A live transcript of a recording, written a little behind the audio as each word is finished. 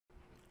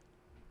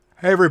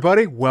Hey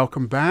everybody,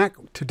 welcome back.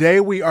 Today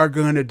we are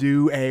going to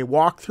do a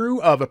walkthrough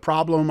of a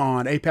problem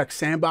on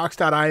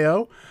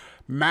ApexSanbox.io,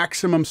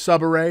 maximum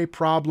subarray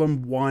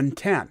problem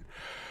 110.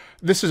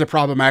 This is a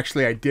problem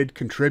actually I did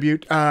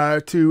contribute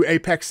to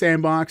Apex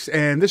Sandbox,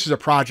 and this is a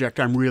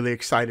project I'm really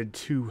excited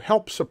to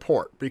help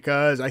support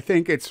because I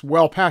think it's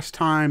well past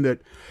time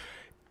that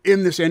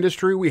in this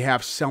industry we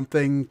have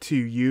something to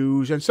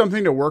use and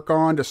something to work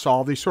on to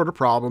solve these sort of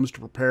problems, to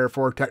prepare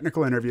for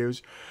technical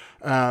interviews.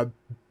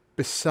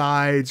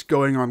 Besides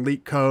going on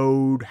Leak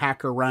Code,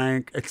 Hacker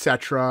Rank,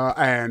 etc.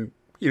 And,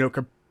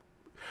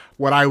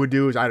 what I would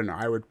do is, I'd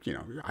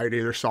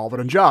either solve it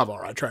in Java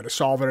or I'd try to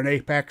solve it in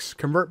Apex,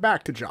 convert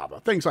back to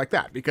Java, things like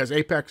that, because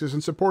Apex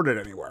isn't supported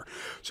anywhere.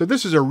 So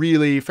this is a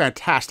really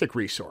fantastic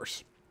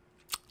resource.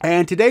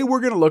 And today we're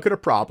going to look at a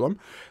problem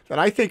that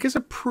I think is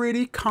a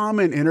pretty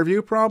common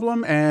interview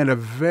problem and a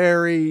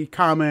very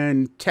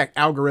common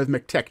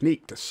algorithmic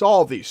technique to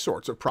solve these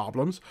sorts of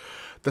problems,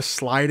 the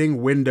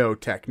sliding window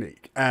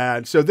technique.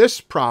 And so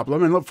this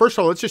problem, and first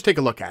of all, let's just take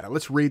a look at it.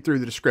 Let's read through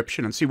the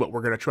description and see what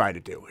we're going to try to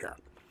do here.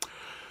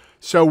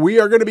 So we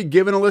are going to be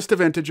given a list of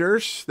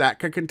integers that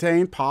can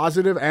contain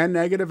positive and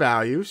negative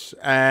values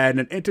and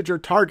an integer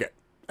target.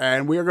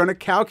 And we are going to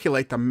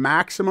calculate the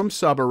maximum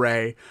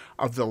subarray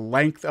of the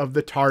length of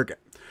the target.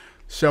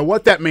 So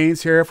what that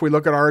means here, if we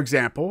look at our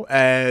example,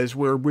 as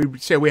we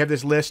say we have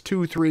this list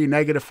 2, 3,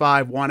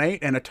 -5, 1, 8,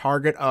 and a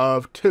target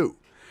of 2.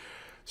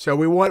 So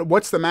we want,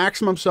 what's the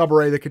maximum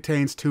subarray that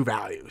contains 2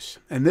 values?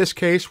 In this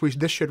case,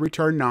 this should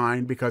return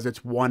 9 because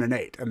it's 1 and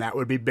 8. And that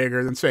would be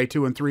bigger than, say,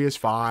 2 and 3 is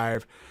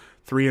 5.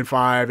 3 and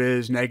 5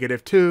 is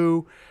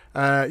 -2.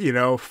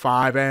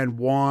 5 and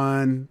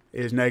 1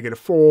 is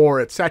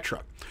 -4,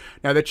 etc.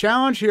 Now, the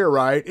challenge here,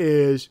 right,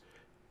 is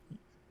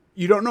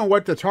you don't know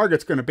what the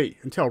target's going to be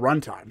until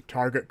runtime.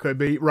 Target could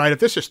be, right, if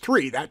this is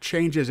 3, that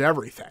changes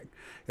everything.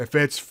 If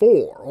it's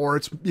 4, or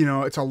it's,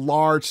 it's a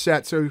large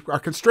set. So our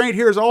constraint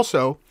here is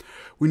also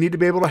we need to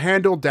be able to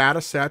handle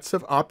data sets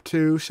of up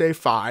to, say,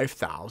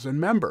 5,000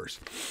 members.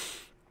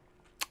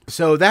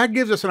 So that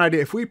gives us an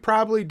idea. If we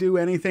probably do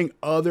anything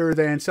other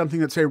than something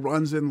that, say,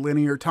 runs in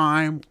linear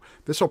time,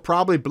 this will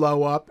probably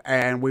blow up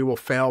and we will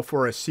fail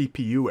for a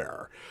CPU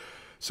error.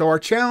 So our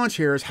challenge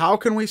here is how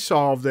can we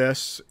solve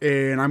this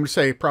in, I'm going to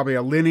say, probably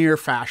a linear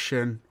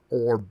fashion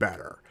or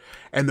better.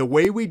 And the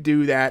way we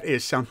do that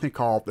is something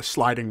called the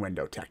sliding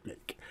window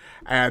technique.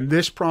 And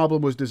this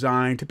problem was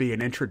designed to be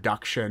an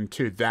introduction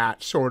to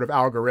that sort of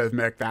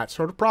algorithmic, that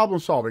sort of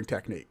problem-solving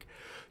technique.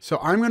 So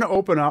I'm going to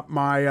open up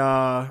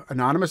my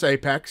anonymous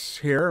Apex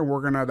here,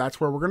 and that's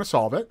where we're going to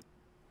solve it.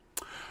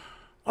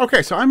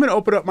 Okay, so I'm going to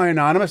open up my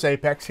anonymous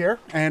Apex here,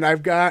 and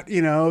I've got,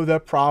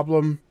 the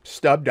problem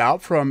stubbed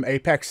out from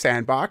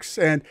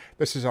ApexSanbox, and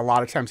this is a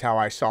lot of times how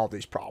I solve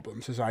these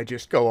problems, is I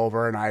just go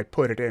over and I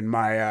put it in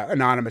my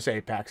anonymous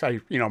Apex,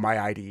 my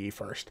IDE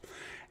first,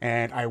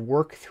 and I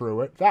work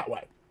through it that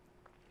way.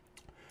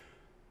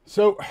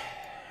 So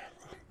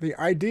the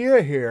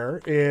idea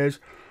here is,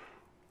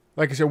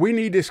 like I said, we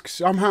need to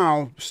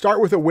somehow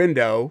start with a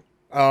window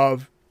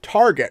of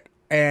target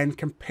and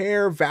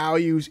compare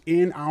values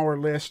in our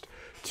list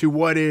to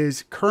what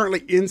is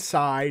currently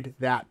inside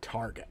that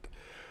target.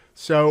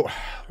 So,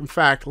 in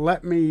fact,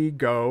 let me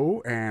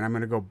go, and I'm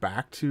going to go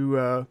back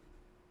to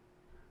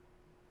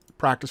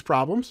practice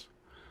problems.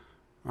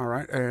 All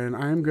right, and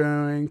I'm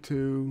going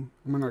to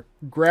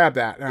grab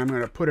that, and I'm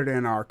going to put it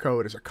in our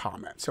code as a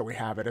comment, so we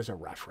have it as a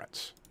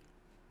reference.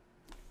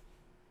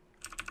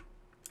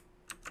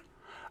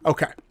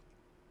 Okay,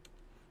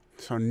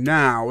 so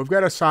now we've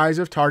got a size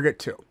of target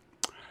 2.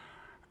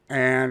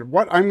 And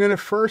what I'm going to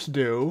first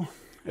do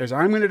is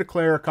I'm going to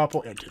declare a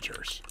couple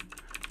integers.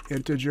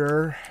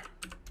 Integer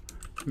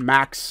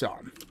max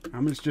sum.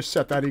 I'm going to just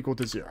set that equal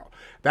to 0.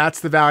 That's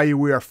the value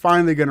we are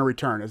finally going to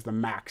return as the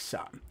max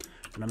sum.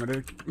 And I'm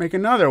going to make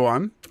another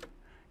one,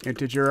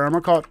 integer, I'm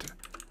going to call it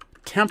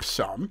temp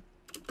sum.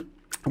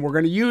 And we're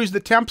going to use the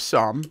temp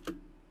sum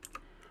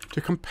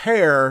to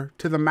compare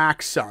to the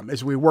max sum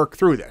as we work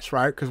through this,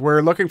 right? Because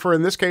we're looking for,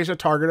 in this case, a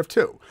target of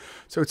 2.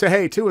 So it's a,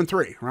 hey, 2 and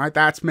 3, right?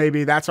 That's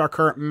our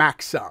current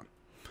max sum.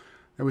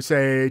 It would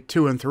say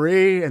 2 and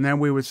 3, and then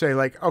we would say,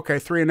 like, okay,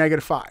 3 and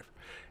 -5.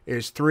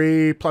 Is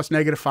 3 plus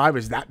 -5,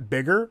 is that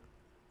bigger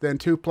than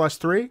 2 plus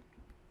 3?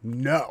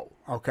 No,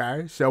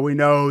 okay? So we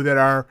know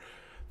that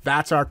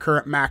that's our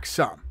current max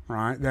sum,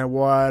 right? Then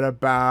what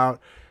about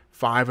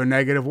 5 and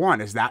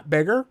 -1? Is that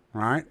bigger,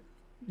 right?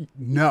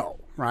 No.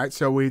 Right,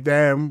 so we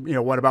then,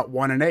 what about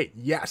 1 and 8?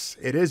 Yes,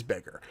 it is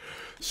bigger.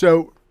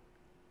 So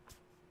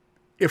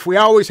if we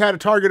always had a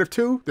target of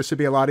 2, this would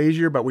be a lot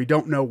easier, but we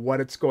don't know what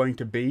it's going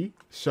to be.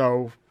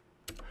 So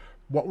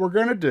what we're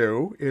going to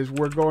do is I'm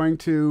going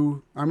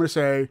to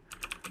say,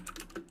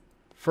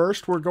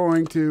 first we're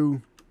going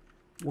to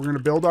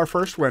build our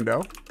first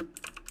window.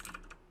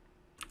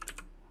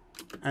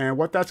 And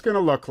what that's going to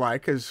look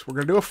like is we're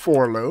going to do a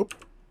for loop.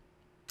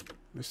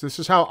 This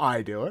is how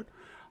I do it.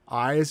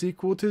 I is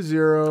equal to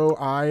 0,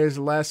 I is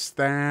less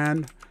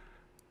than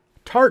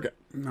target,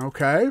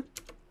 okay?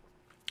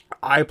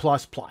 I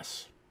plus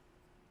plus.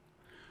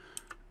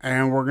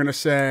 And we're going to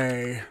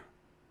say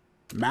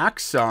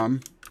max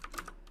sum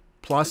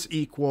plus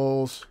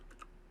equals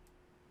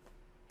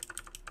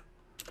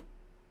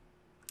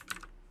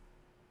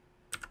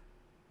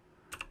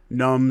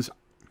nums.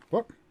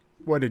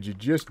 What did you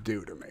just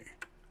do to me?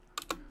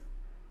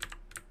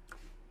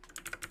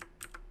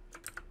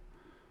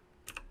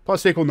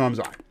 Plus equal nums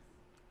I.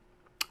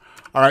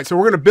 All right, so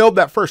we're going to build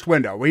that first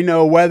window. We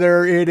know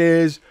whether it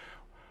is,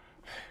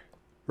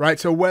 right?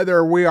 So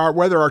whether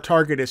our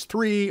target is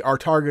 3, our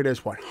target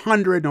is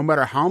 100, no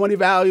matter how many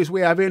values we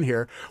have in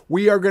here,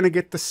 we are going to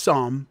get the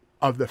sum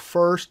of the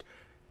first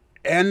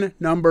n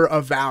number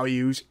of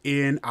values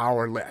in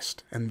our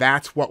list. And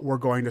that's what we're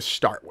going to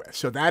start with.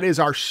 So that is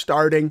our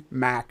starting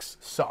max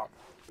sum.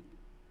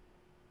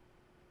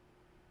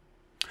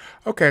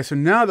 Okay, so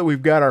now that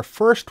we've got our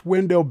first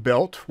window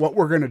built, what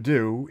we're going to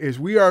do is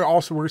we're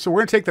going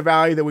to take the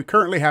value that we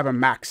currently have in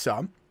max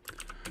sum,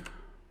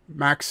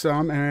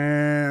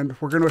 and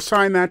we're going to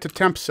assign that to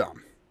temp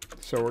sum.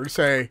 So we're going to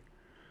say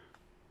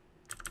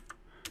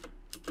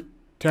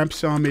temp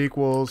sum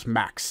equals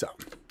max sum.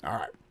 All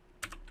right.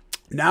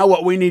 Now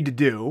what we need to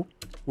do,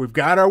 we've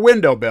got our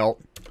window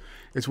built,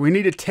 is we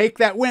need to take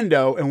that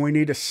window and we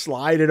need to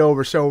slide it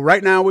over. So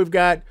right now we've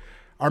got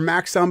our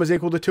max sum is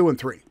equal to 2 and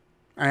 3.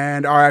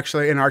 And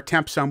in our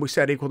temp sum, we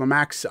set equal to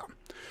max sum.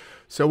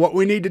 So what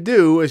we need to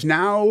do is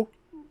now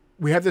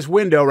we have this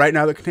window right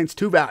now that contains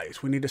 2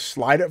 values. We need to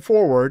slide it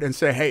forward and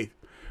say, hey,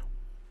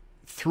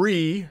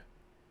 3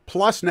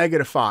 plus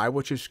 -5,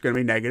 which is going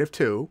to be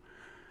 -2,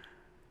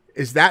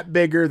 is that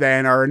bigger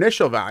than our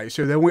initial value?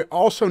 So then we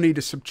also need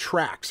to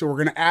subtract. So we're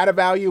going to add a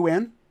value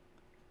in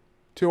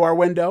to our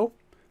window,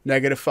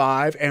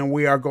 -5, and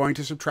we are going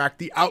to subtract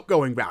the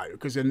outgoing value,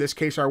 because in this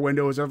case, our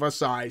window is of a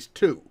size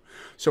 2.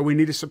 So we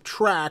need to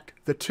subtract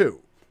the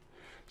 2.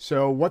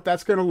 So what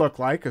that's going to look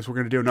like is we're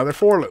going to do another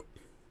for loop.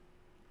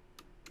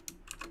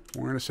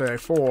 We're going to say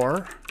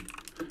for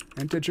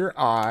integer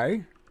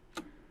I,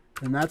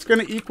 and that's going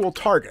to equal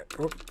target.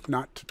 Oh,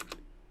 not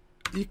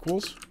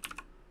equals.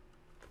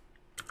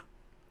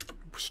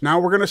 So now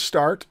we're going to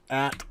start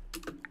at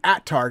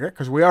target,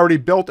 because we already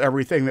built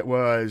everything that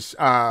was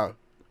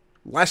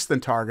less than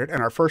target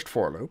in our first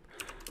for loop.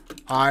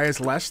 I is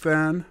less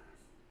than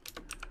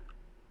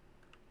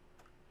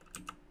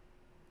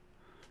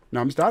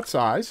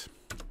nums.size.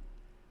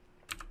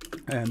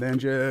 And then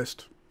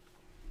just,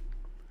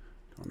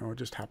 don't know what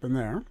just happened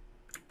there.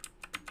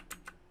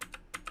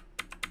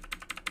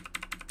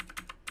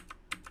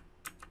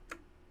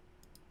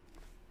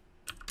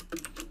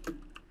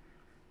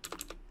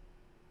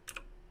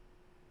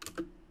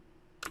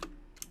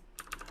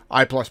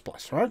 I++,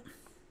 right?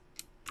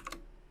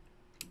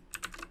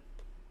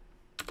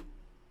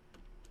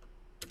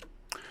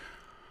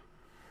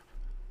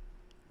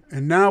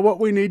 And now what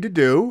we need to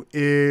do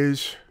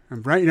is,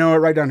 right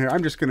down here,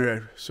 I'm just going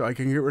to, so I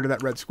can get rid of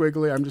that red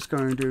squiggly, I'm just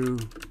going to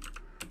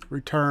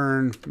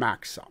return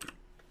max sum.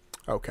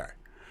 Okay.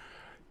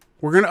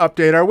 We're going to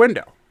update our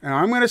window. And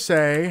I'm going to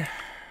say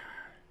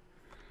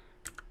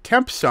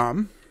temp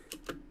sum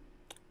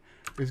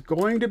is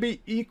going to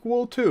be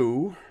equal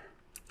to,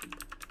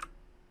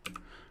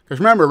 because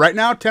remember, right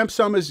now, temp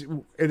sum is,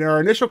 in our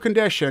initial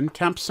condition,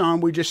 temp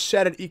sum, we just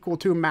set it equal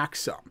to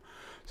max sum.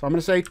 So I'm going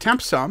to say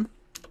temp sum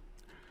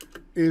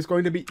is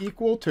going to be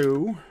equal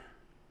to,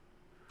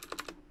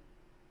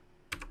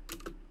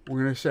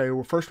 we're going to say,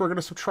 well, first we're going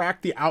to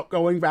subtract the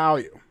outgoing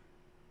value.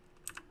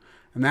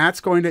 And that's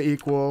going to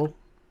equal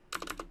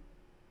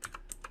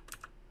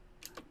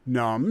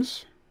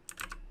nums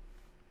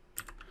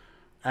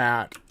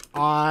at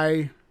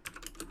I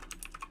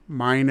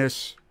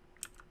minus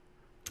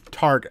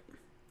target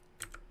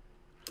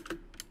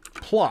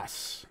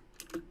plus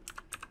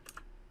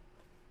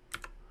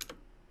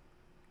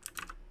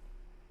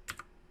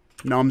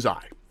nums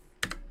I.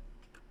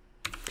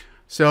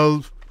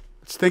 So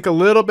let's think a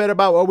little bit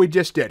about what we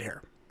just did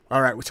here.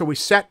 All right, so we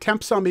set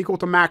temp sum equal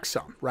to max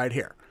sum right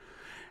here.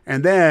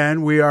 And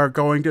then we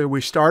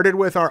started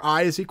with our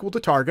I is equal to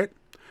target.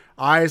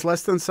 I is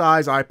less than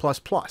size, I++.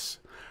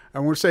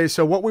 And we're saying,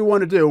 so what we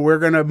want to do, we're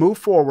going to move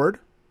forward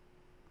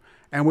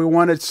and we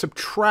want to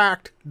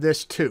subtract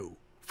this 2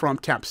 from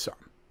temp sum.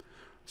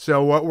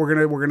 So what we're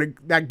going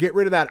to get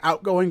rid of that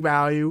outgoing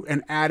value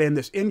and add in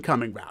this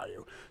incoming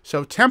value.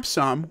 So temp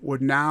sum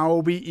would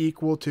now be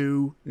equal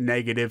to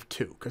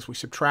 -2, because we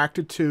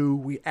subtracted 2,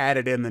 we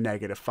added in the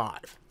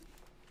 -5.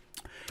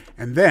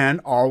 And then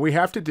all we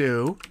have to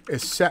do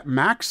is set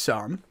max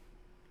sum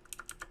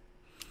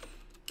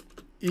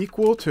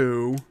equal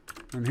to,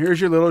 and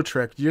here's your little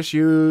trick, just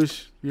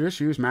use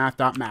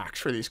math.max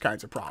for these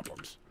kinds of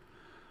problems.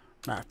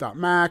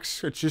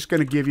 Math.max, it's just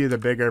going to give you the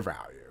bigger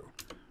value.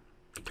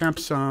 Temp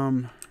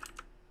sum,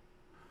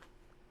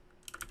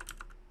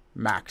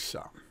 max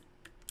sum.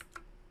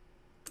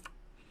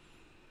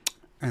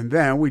 And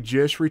then we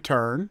just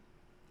return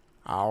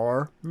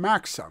our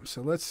max sum.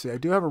 So let's see, I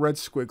do have a red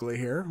squiggly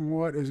here.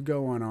 What is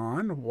going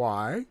on?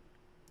 Why?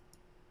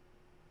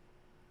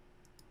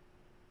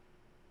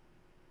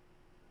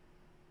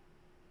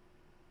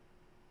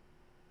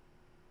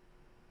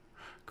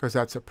 because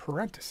that's a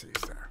parentheses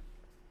there.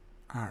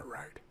 All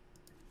right.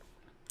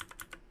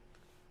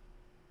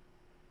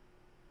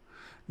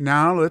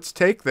 Now let's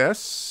take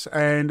this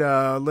and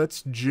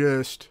let's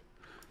just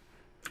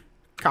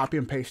copy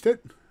and paste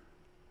it.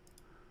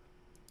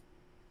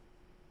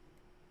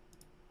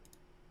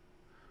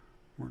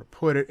 We're going to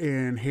put it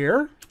in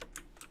here.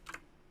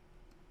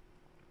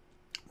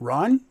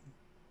 Run.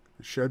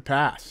 It should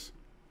pass.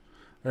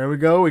 There we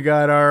go. We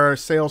got our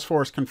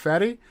Salesforce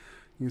confetti.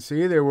 You can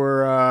see there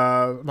were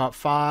about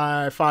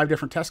five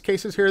different test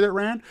cases here that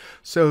ran.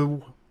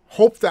 So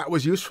hope that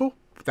was useful.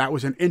 That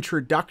was an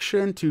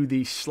introduction to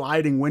the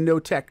sliding window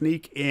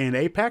technique in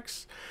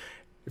Apex.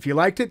 If you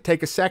liked it,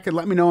 take a second,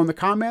 let me know in the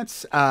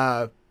comments.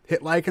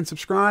 Hit like and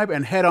subscribe,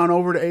 and head on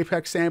over to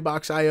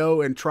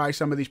ApexSanbox.io and try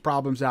some of these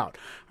problems out.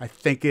 I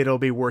think it'll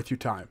be worth your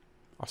time.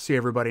 I'll see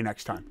everybody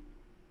next time.